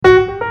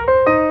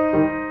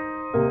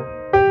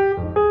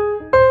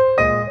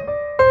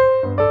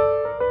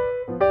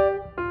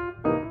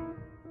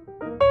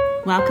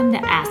Welcome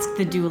to Ask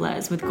the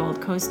Doulas with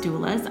Gold Coast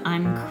Doulas.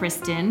 I'm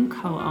Kristin,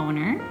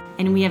 co-owner,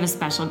 and we have a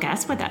special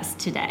guest with us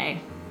today.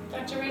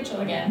 Dr.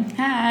 Rachel again.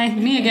 Hi,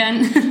 me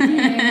again.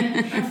 Hey,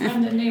 our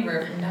friend and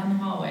neighbor from down the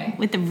hallway.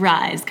 With the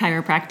Rise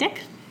Chiropractic.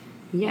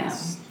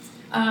 Yes.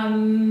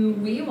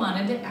 We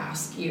wanted to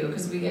ask you,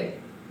 because we get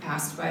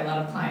asked by a lot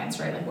of clients,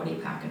 right? Like, what do you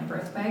pack in a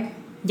birth bag?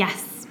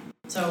 Yes.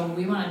 So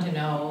we wanted to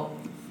know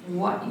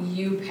what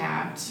you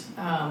packed,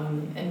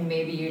 and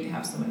maybe you'd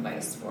have some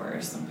advice for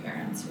some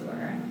parents who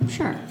are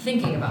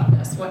thinking about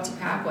this. What to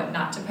pack, what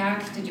not to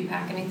pack. Did you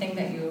pack anything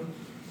that you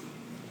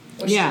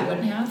wish you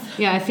wouldn't have?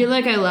 Yeah, I feel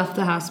like I left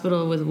the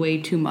hospital with way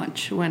too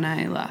much when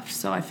I left,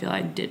 so I feel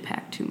I did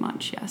pack too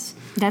much, yes.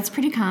 That's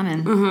pretty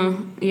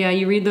common. Yeah,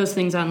 you read those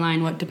things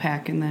online, what to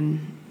pack, and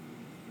then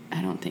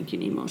I don't think you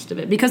need most of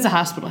it. Because the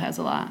hospital has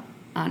a lot,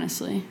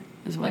 honestly.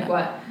 Like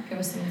what? Give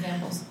us some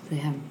examples. They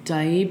have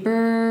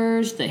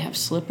diapers, they have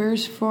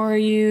slippers for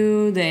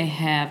you, they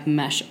have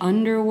mesh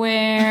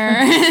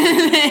underwear,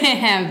 they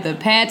have the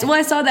pads. Well,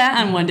 I saw that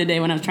on one today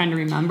when I was trying to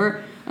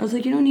remember. I was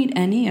like, you don't need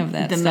any of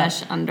that stuff. The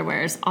mesh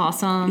underwear is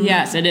awesome.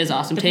 Yes, it is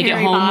awesome. Take it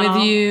home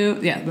with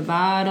you. Yeah, the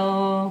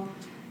bottle.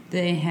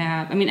 They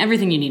have,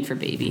 everything you need for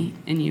baby.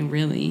 And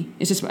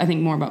it's just, I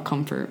think, more about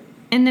comfort.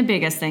 And the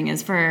biggest thing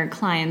is for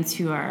clients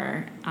who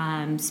are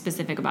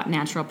specific about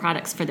natural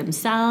products for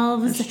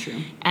themselves. That's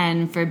true.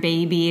 And for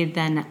baby,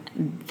 then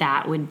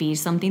that would be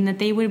something that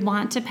they would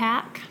want to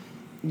pack.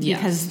 Yes.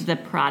 Because the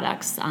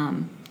products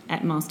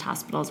at most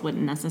hospitals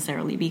wouldn't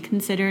necessarily be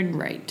considered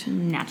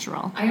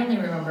natural. I only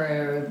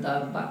remember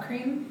the butt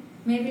cream,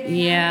 maybe.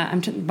 Yeah,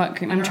 butt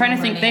cream. I'm trying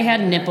to think. They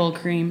had nipple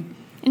cream.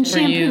 And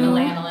shampoo. The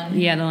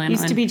lanolin. Yeah, the lanolin.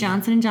 Used to be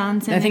Johnson &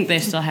 Johnson. I think they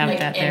still have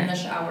that there. In the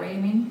shower,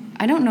 you mean?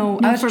 I don't know.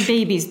 No, for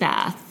baby's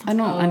bath. I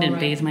didn't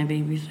bathe my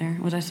babies there.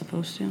 Was I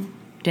supposed to?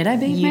 Did I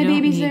bathe my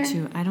babies there? You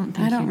don't need to. I don't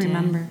think I don't you did.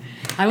 remember.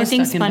 I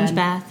think stuck in sponge bed.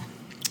 bath.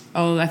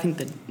 Oh, I think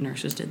the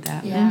nurses did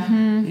that. Yeah.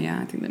 Mm-hmm. Yeah,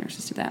 I think the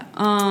nurses did that.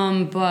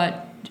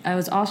 But I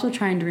was also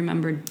trying to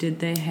remember, did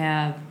they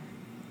have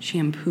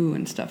shampoo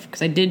and stuff?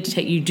 Because I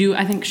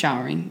think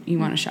showering. You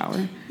want to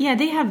shower. Yeah,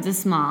 they have the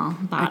small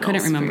bottles. I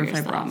couldn't remember if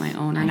I brought my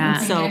own or I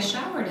not. don't think I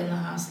showered in the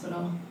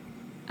hospital.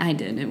 I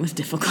did. It was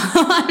difficult.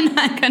 I'm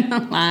not going to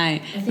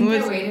lie. I think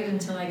I waited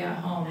until I got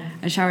home.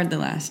 I showered the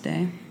last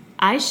day.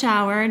 I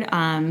showered,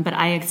 but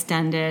I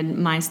extended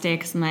my stay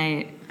because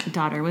my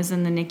daughter was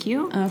in the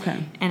NICU.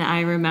 Okay. And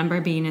I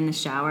remember being in the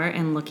shower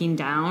and looking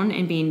down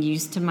and being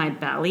used to my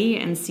belly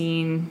and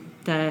seeing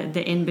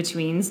the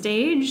in-between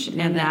stage,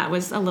 and that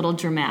was a little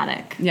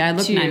dramatic. Yeah, I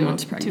looked 9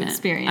 months pregnant. To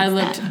experience I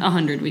looked that.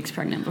 100 weeks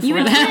pregnant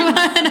before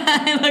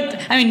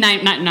that.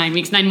 Not 9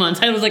 weeks, 9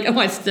 months. I was like, this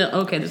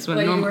is what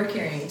But normal. you were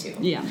carrying too.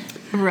 Yeah.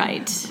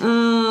 Right.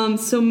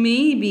 So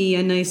maybe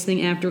a nice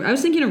thing after. I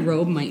was thinking a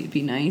robe might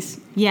be nice.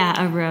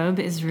 Yeah, a robe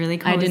is really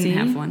cozy. I didn't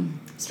have one.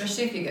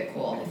 Especially if you get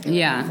cold. If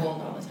you're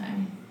cold all the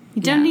time.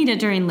 You don't need it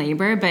during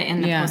labor, but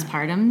in the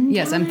postpartum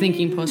Yes, time, I'm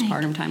thinking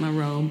postpartum time, a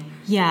robe.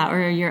 Yeah,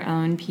 or your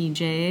own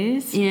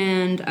PJs.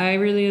 And I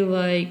really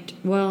liked,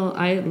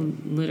 I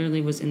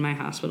literally was in my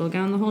hospital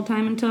gown the whole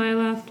time until I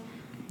left.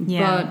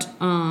 Yeah. But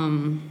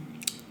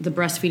the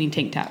breastfeeding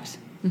tank tops.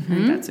 Mm-hmm. I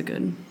think that's a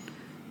good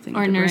thing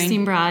or to nursing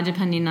bring. bra,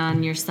 depending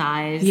on your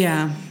size.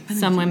 Yeah.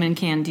 Some women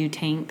can do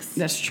tanks.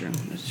 That's true.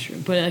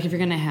 But if you're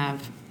going to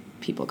have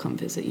people come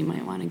visit, you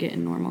might want to get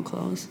in normal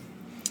clothes.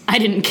 I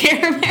didn't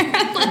care.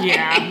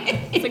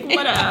 Yeah. It's like,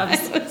 what up?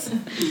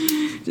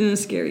 In a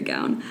scary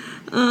gown.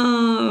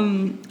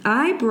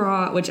 I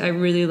brought, which I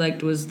really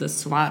liked, was the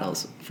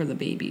swaddles for the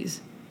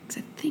babies.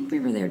 Because I think we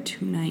were there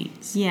 2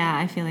 nights. Yeah,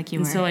 I feel like you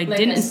were. So I like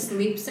didn't. a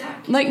sleep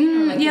sack? The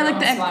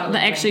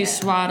actually blanket?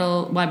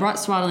 swaddle. Well, I brought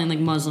swaddling like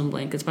muslin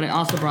blankets, but I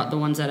also brought the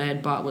ones that I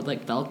had bought with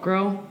like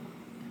Velcro.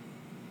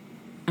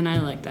 And I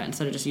like that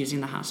instead of just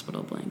using the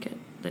hospital blanket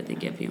that they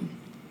give you.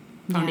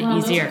 Found it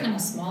easier. Those are kind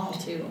of small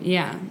too.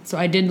 Yeah, so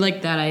I did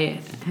like that.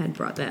 I had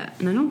brought that,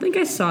 and I don't think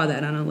I saw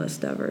that on a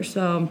list ever.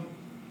 So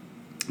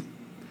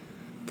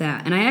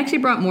that, and I actually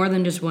brought more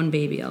than just one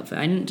baby outfit.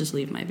 I didn't just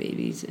leave my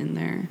babies in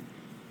there,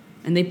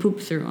 and they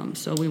pooped through them.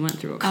 So we went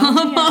through a couple.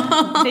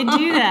 Oh, yeah. They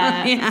do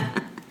that. Yeah.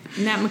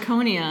 And that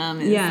meconium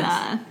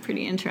is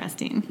pretty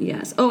interesting.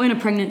 Yes. Oh, and a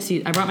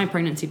pregnancy. I brought my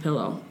pregnancy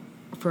pillow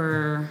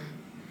for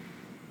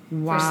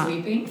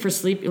sleeping. For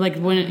sleep, like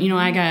when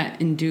I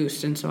got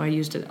induced, and so I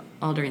used it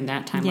all during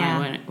that time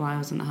while I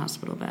was in the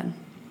hospital bed.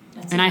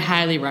 I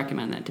highly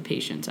recommend that to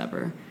patients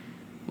ever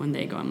when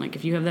they go. I'm like,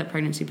 if you have that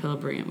pregnancy pillow,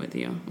 bring it with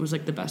you. It was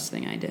like the best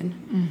thing I did.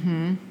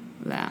 Mm-hmm.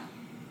 That.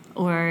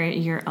 Or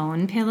your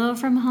own pillow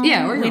from home.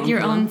 Yeah, or with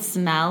your own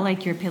smell,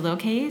 like your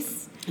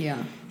pillowcase.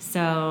 Yeah.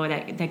 So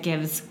that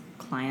gives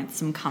clients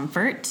some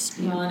comfort.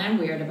 Well, and I'm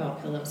weird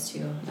about pillows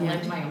too. I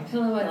like my own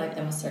pillow. I like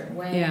them a certain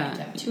way. Yeah. I like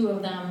to have 2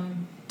 of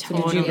them.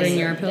 Totally. Did you bring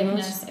your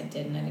pillows? I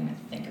didn't. I didn't even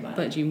think about it.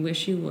 But you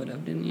wish you would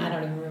have, didn't you? I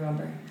don't even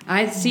remember.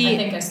 I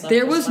think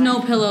there was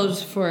no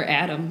pillows for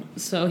Adam,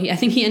 so I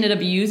think he ended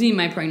up using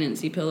my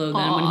pregnancy pillow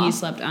then when he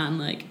slept on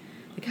like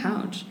the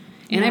couch.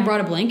 And I brought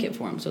a blanket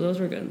for him, so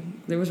those were good.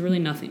 There was really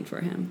nothing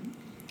for him.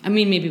 I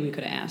mean, maybe we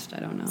could have asked. I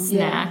don't know.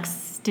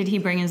 Snacks. Did he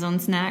bring his own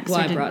snacks? Well,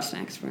 I brought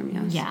snacks for him,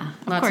 yes. Yeah,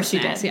 of course you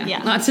did.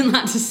 Yeah. Lots and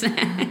lots of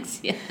snacks.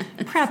 Yeah.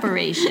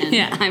 Preparation.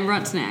 Yeah, I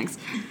brought snacks.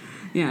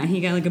 Yeah,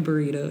 he got like a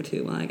burrito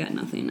too. Well, I got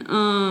nothing. That's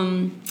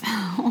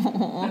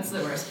the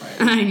worst part.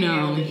 I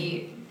know. Being able to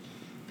eat,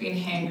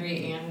 being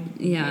hangry and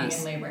being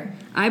in labor.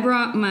 I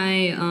brought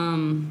my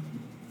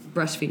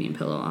breastfeeding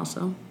pillow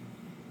also.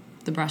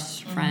 The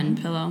breast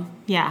friend pillow.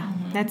 Yeah,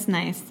 that's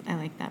nice. I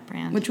like that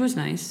brand. Which was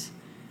nice.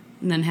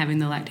 And then having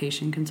the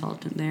lactation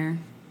consultant there.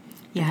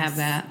 To have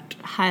that.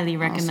 Highly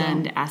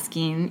recommend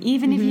asking,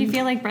 even if you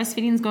feel like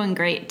breastfeeding is going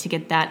great, to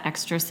get that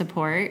extra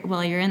support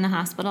while you're in the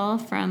hospital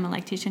from a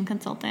lactation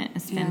consultant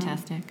is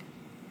fantastic.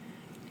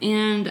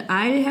 And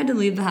I had to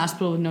leave the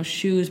hospital with no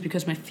shoes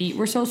because my feet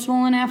were so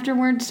swollen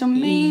afterwards, so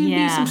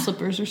maybe some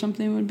slippers or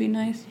something would be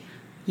nice.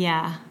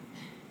 Yeah.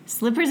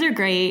 Slippers are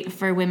great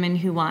for women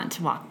who want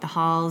to walk the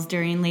halls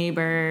during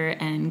labor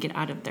and get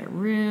out of their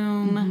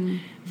room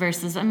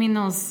versus, I mean,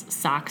 those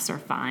socks are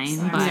fine.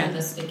 Socks are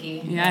the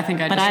sticky. Yeah, I think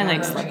I just... But I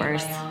like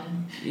slippers.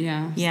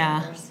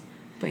 Yeah. Slippers.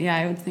 But yeah,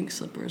 I would think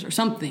slippers or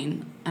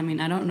something. I mean,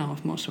 I don't know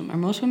if most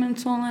women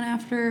swollen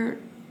after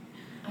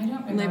I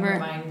don't remember labor.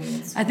 Mine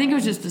being I think it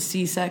was just the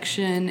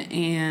C-section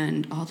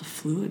and all the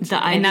fluids.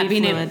 And not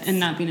being able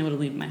to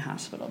leave my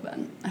hospital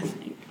bed, I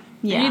think.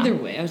 Yeah. Either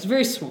way, I was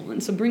very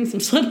swollen, so bring some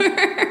slippers.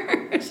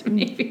 It's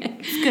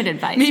good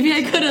advice. Maybe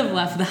I could have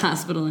left the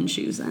hospital in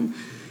shoes then.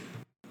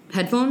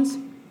 Headphones.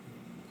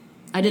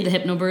 I did the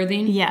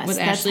hypnobirthing with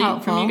Ashley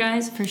from you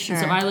guys. For sure.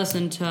 So I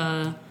listened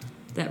to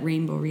that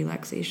rainbow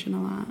relaxation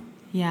a lot.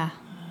 Yeah.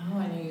 Oh,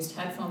 and you used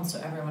headphones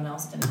so everyone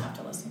else didn't have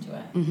to listen to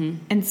it.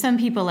 And some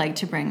people like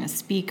to bring a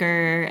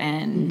speaker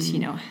and,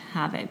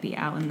 have it be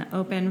out in the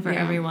open for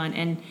everyone.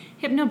 And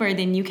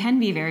hypnobirthing, you can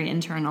be very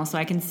internal, so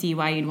I can see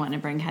why you'd want to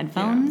bring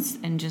headphones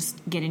and just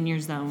get in your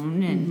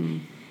zone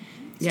and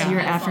do your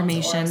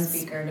affirmations. Or a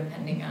speaker,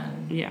 depending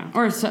on... Yeah.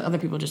 Or so other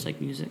people just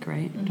like music,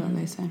 right? Don't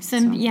they say?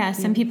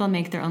 Some people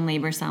make their own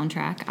labor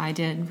soundtrack. I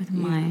did with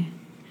my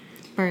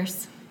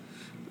births.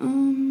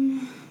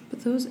 But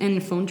those, and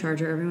the phone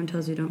charger, everyone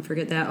tells you don't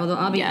forget that. Although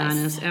I'll be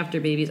honest,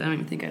 after babies, I don't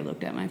even think I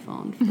looked at my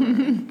phone for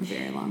a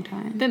very long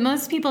time. But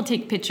most people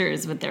take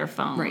pictures with their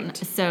phone. Right.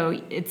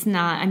 So it's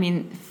not, I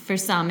mean, for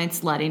some,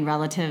 it's letting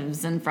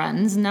relatives and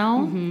friends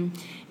know.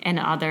 And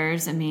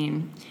others, I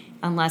mean,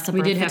 unless a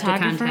birth photographer. We did have to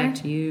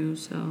contact you,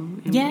 so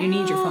you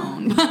need your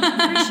phone. For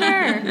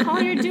sure.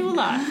 Call your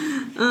doula.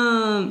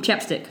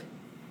 Chapstick.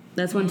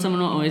 That's when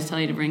someone will always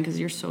tell you to bring because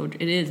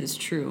it's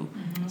true.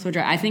 So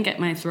dry. I think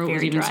my throat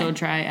was even so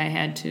dry I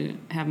had to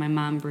have my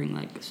mom bring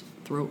like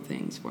throat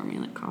things for me,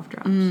 like cough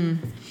drops.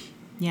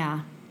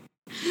 Yeah.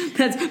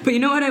 But you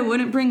know what? I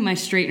wouldn't bring my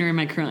straightener and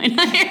my curling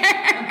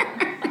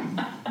iron.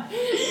 A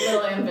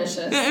little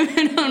ambitious.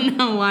 I don't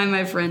know why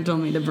my friend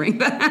told me to bring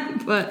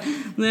that, but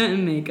that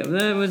and makeup,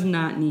 that was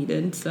not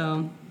needed.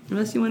 So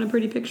unless you want a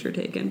pretty picture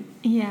taken.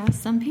 Yeah,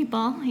 some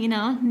people,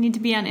 need to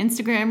be on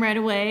Instagram right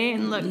away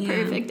and look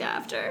perfect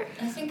after.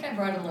 I think I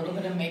brought a little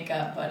bit of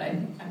makeup, but I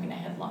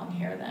had long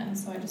hair then,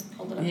 so I just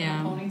pulled it up in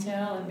a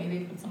ponytail and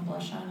maybe put some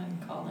blush on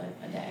and called it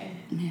a day.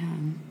 Yeah.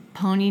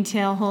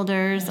 Ponytail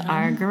holders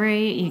are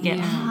great. You get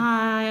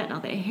hot, all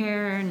the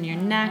hair in your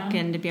neck,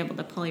 and to be able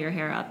to pull your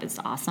hair up is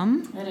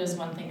awesome. That is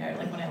one thing I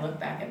like when I look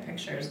back at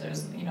pictures.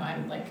 There's,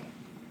 I'm like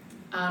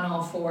on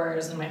all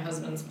fours, and my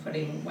husband's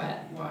putting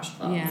wet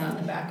washcloths on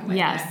the back of my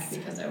neck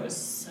because I was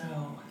so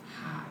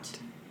hot.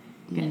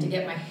 And to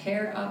get my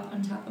hair up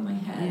on top of my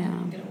head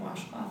and get a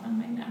washcloth on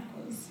my neck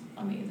was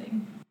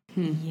amazing.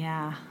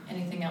 Yeah.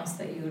 Anything else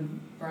that you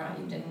brought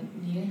you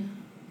didn't need?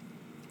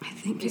 I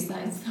think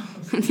besides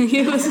those. I think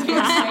it was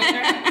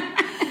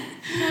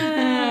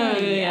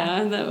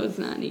that was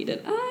not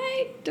needed.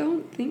 I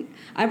don't think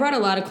I brought a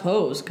lot of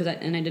clothes I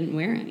didn't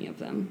wear any of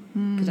them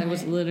because I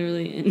was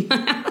literally in my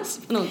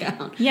hospital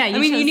gown. Yeah, you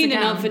need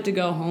an outfit to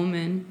go home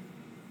in.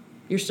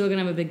 You're still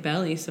gonna have a big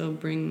belly, so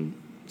bring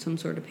some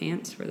sort of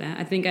pants for that.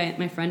 I think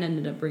my friend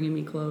ended up bringing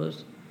me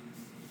clothes,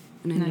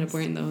 and I ended up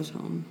wearing those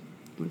home,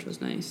 which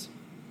was nice.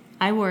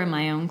 I wore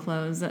my own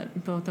clothes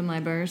at both of my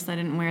births. I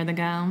didn't wear the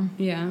gown.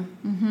 Yeah.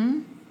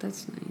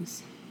 That's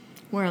nice.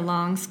 Wore a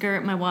long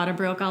skirt. My water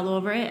broke all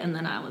over it, and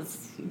then I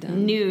was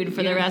nude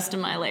for the rest of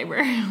my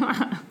labor.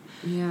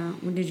 Yeah.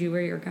 Well, did you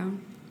wear your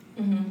gown?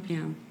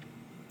 Yeah.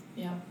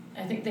 Yeah.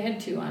 I think they had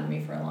two on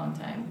me for a long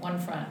time. One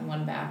front and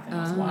one back. And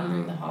I was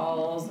wandering the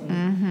halls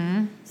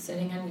and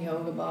sitting on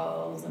yoga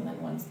balls. And then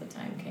once the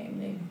time came,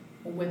 they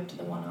whipped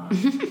the one off.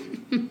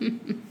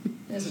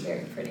 It was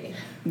very pretty.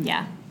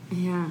 Yeah.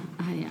 Yeah.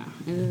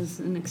 It was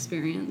an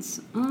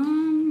experience.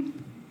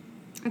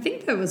 I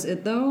think that was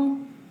it, though.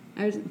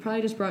 I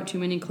probably just brought too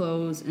many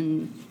clothes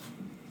and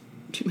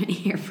too many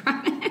hair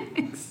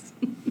products.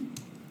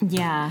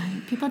 Yeah,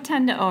 people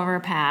tend to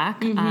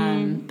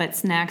overpack, but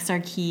snacks are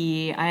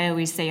key. I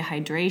always say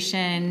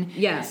hydration.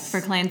 Yes.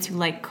 For clients who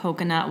like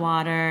coconut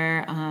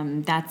water,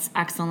 that's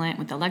excellent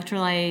with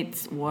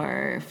electrolytes,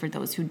 or for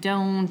those who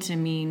don't,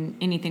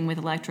 anything with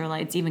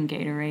electrolytes, even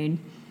Gatorade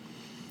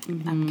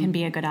can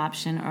be a good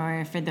option.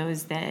 Or for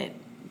those that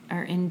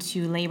are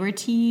into labor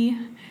tea.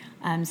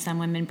 Some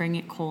women bring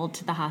it cold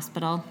to the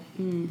hospital.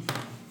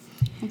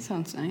 That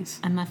sounds nice.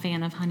 I'm a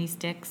fan of honey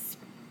sticks.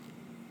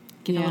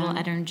 Get a little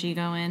energy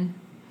going.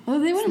 Well,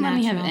 they wouldn't let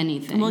me have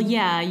anything. Well,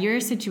 yeah, your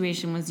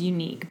situation was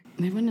unique.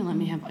 They wouldn't let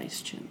me have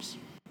ice chips.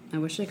 I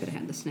wish I could have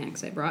had the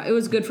snacks I brought. It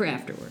was good for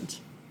afterwards.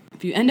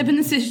 If you end up in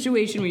the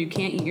situation where you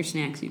can't eat your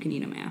snacks, you can eat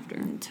them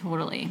after.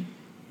 Totally.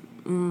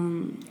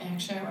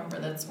 Actually, I remember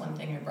that's one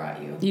thing I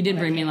brought you. You did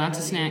bring me lots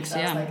of snacks,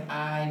 I was like,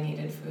 I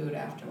needed food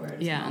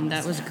afterwards. Yeah, and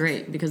that was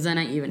great, because then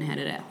I even had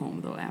it at home,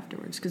 though,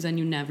 afterwards, because then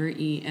you never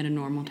eat at a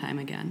normal time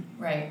again.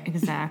 Right.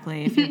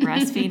 Exactly. If you're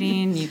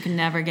breastfeeding, you can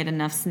never get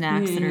enough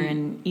snacks that are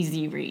in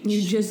easy reach.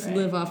 You just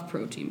live off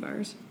protein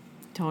bars.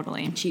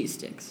 Totally. Cheese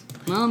sticks.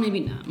 Well,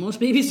 maybe not. Most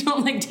babies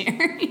don't like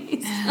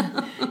dairy.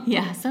 So.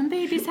 Yeah, some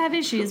babies have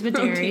issues with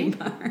protein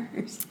dairy.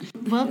 Bars.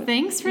 Well,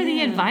 thanks for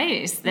the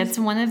advice. That's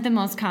one of the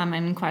most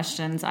common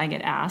questions I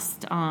get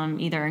asked,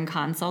 either in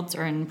consults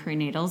or in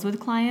prenatals with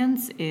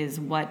clients, is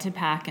what to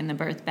pack in the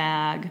birth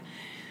bag,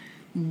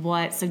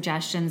 what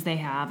suggestions they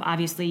have.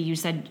 Obviously, you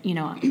said,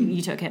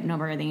 you took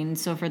hypnobirthing.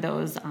 So for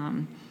those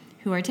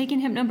who are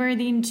taking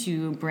hypnobirthing,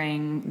 to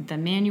bring the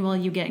manual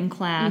you get in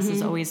class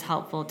is always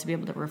helpful to be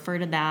able to refer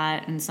to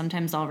that. And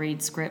sometimes I'll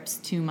read scripts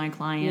to my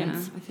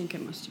clients. Yeah, I think I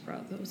must have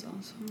brought those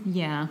also.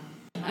 Yeah.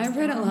 I've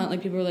read a lot.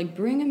 Like, people were like,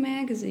 bring a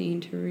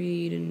magazine to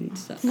read and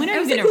stuff. When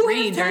are you going to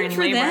read during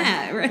labor?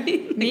 That,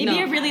 right?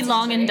 Maybe a really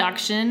long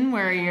induction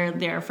where you're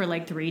there for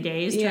like 3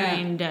 days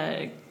trying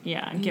to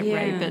get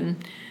ripe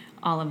and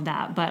all of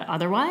that. But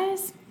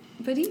otherwise?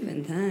 But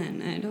even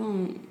then, I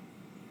don't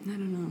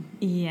know.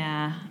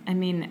 Yeah. I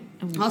mean...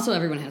 Also,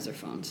 everyone has their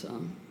phone,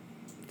 so...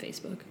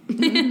 Facebook.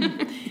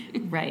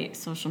 Right.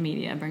 Social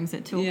media brings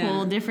it to a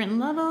whole different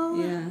level.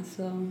 Yeah,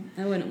 so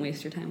I wouldn't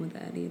waste your time with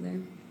that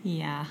either.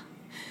 Yeah.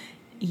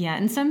 Yeah,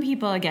 and some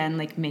people, again,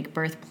 like make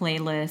birth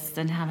playlists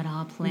and have it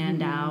all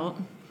planned out.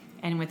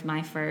 And with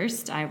my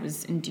first, I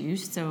was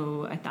induced,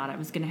 so I thought I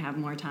was going to have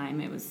more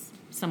time. It was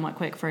somewhat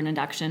quick for an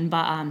induction,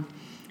 but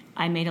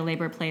I made a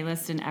labor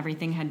playlist and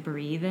everything had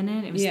breathe in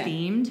it. It was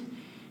themed.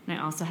 And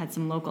I also had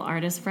some local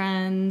artist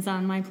friends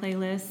on my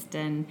playlist,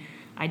 and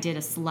I did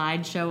a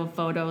slideshow of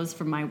photos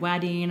from my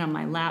wedding on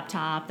my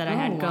laptop that I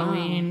had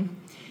going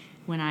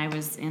when I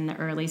was in the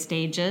early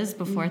stages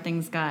before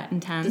things got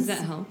intense. Does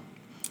that help?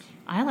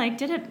 I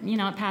liked it. It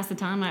passed the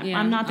time.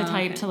 I'm not the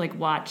type to like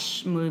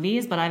watch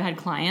movies, but I've had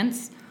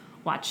clients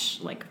watch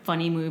like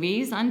funny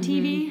movies on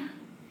TV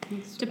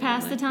to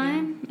pass the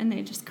time, and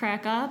they just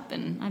crack up.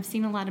 And I've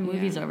seen a lot of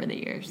movies over the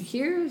years.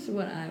 Here's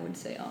what I would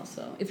say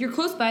also. If you're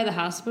close by the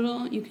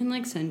hospital, you can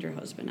like send your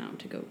husband out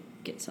to go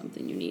get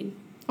something you need.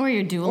 Or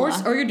your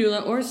doula. Or your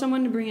doula, or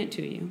someone to bring it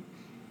to you.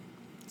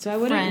 So I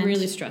wouldn't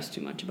really stress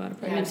too much about a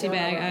pregnancy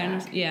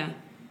bag.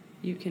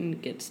 You can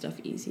get stuff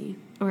easy.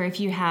 Or if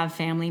you have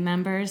family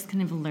members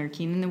kind of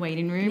lurking in the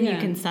waiting room, you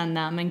can send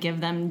them and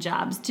give them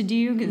jobs to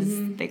do,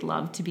 because they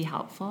love to be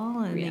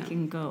helpful, and they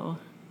can go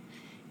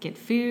get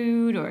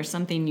food or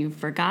something you've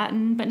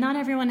forgotten. But not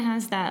everyone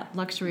has that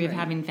luxury of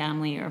having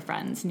family or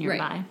friends nearby.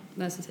 Right.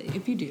 That's the thing.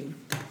 If you do.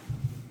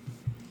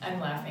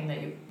 I'm laughing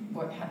that you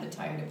had the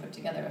time to put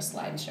together a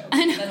slideshow.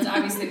 That's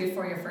obviously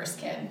before your first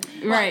kid.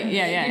 Right,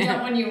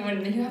 yeah. When you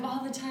have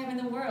all the time in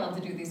the world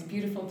to do these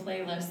beautiful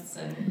playlists.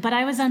 But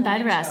I was on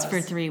bed rest for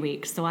 3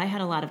 weeks, so I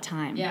had a lot of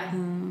time. Yeah.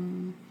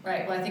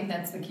 Right, well, I think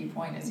that's the key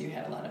point, is you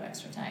had a lot of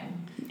extra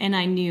time. And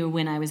I knew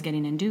when I was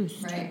getting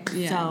induced. Right.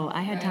 Yeah. So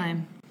I had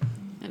time.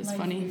 That is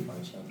funny.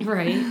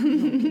 Right.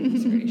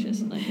 Goodness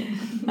gracious.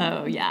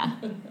 Oh, yeah.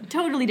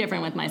 Totally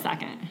different with my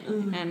second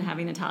and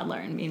having a toddler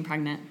and being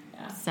pregnant.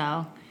 Yeah.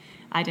 So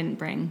I didn't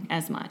bring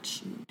as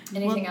much.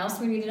 Anything else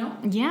we need to know?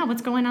 Yeah,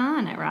 what's going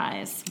on at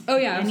Rise? Oh,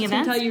 yeah. I was just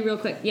going to tell you real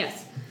quick.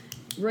 Yes.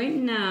 Right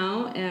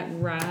now at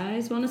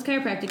Rise Wellness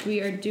Chiropractic, we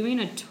are doing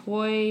a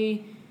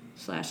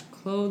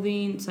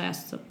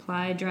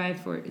toy/clothing/supply drive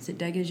for, is it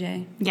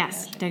Dégagé?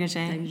 Yes,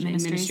 Dégagé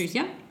Ministries.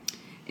 Yeah.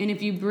 And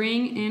if you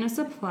bring in a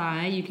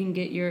supply, you can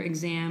get your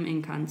exam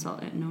and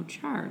consult at no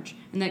charge.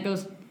 And that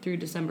goes through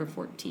December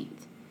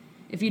 14th.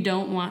 If you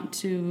don't want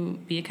to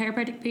be a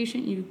chiropractic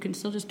patient, you can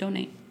still just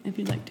donate if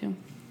you'd like to.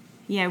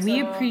 Yeah,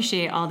 we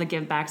appreciate all the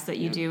give backs that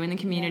you do in the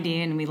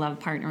community, and we love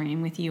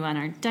partnering with you on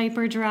our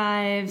diaper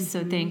drives.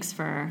 So thanks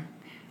for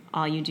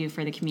all you do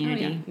for the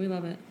community. Oh, yeah. We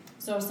love it.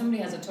 So if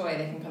somebody has a toy,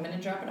 they can come in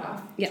and drop it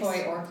off. Yes.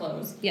 Toy or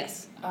clothes.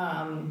 Yes.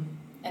 And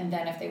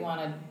then if they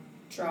want to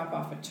drop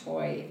off a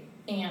toy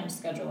and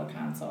schedule a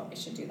consult, they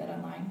should do that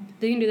online.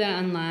 They can do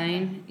that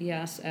online,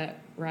 yes, at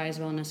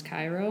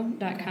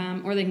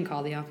risewellnesschiro.com, or they can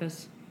call the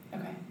office.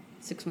 Okay.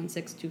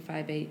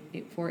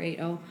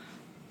 616-258-8480.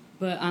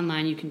 But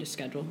online, you can just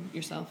schedule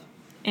yourself.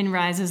 And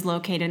Rise is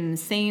located in the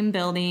same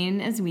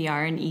building as we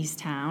are in East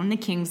Town, the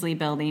Kingsley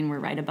building. We're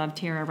right above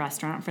Tierra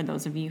Restaurant for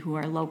those of you who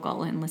are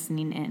local and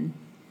listening in.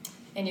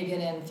 And you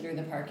get in through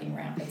the parking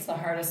ramp. It's the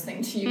hardest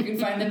thing. You can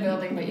find the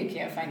building, but you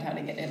can't find how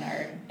to get in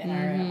our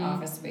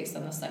office space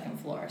on the second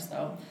floor.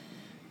 So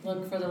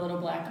look for the little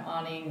black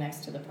awning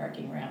next to the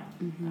parking ramp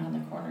on the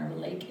corner of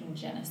Lake and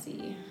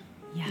Genesee.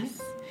 Yes.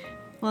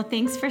 Well,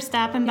 thanks for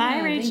stopping by,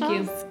 Rachel.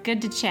 Thank you. It's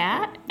good to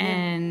chat. Yeah.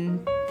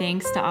 And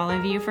thanks to all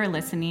of you for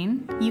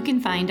listening. You can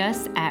find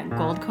us at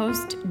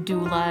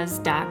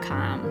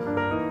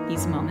goldcoastdoulas.com.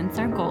 These moments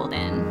are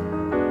golden.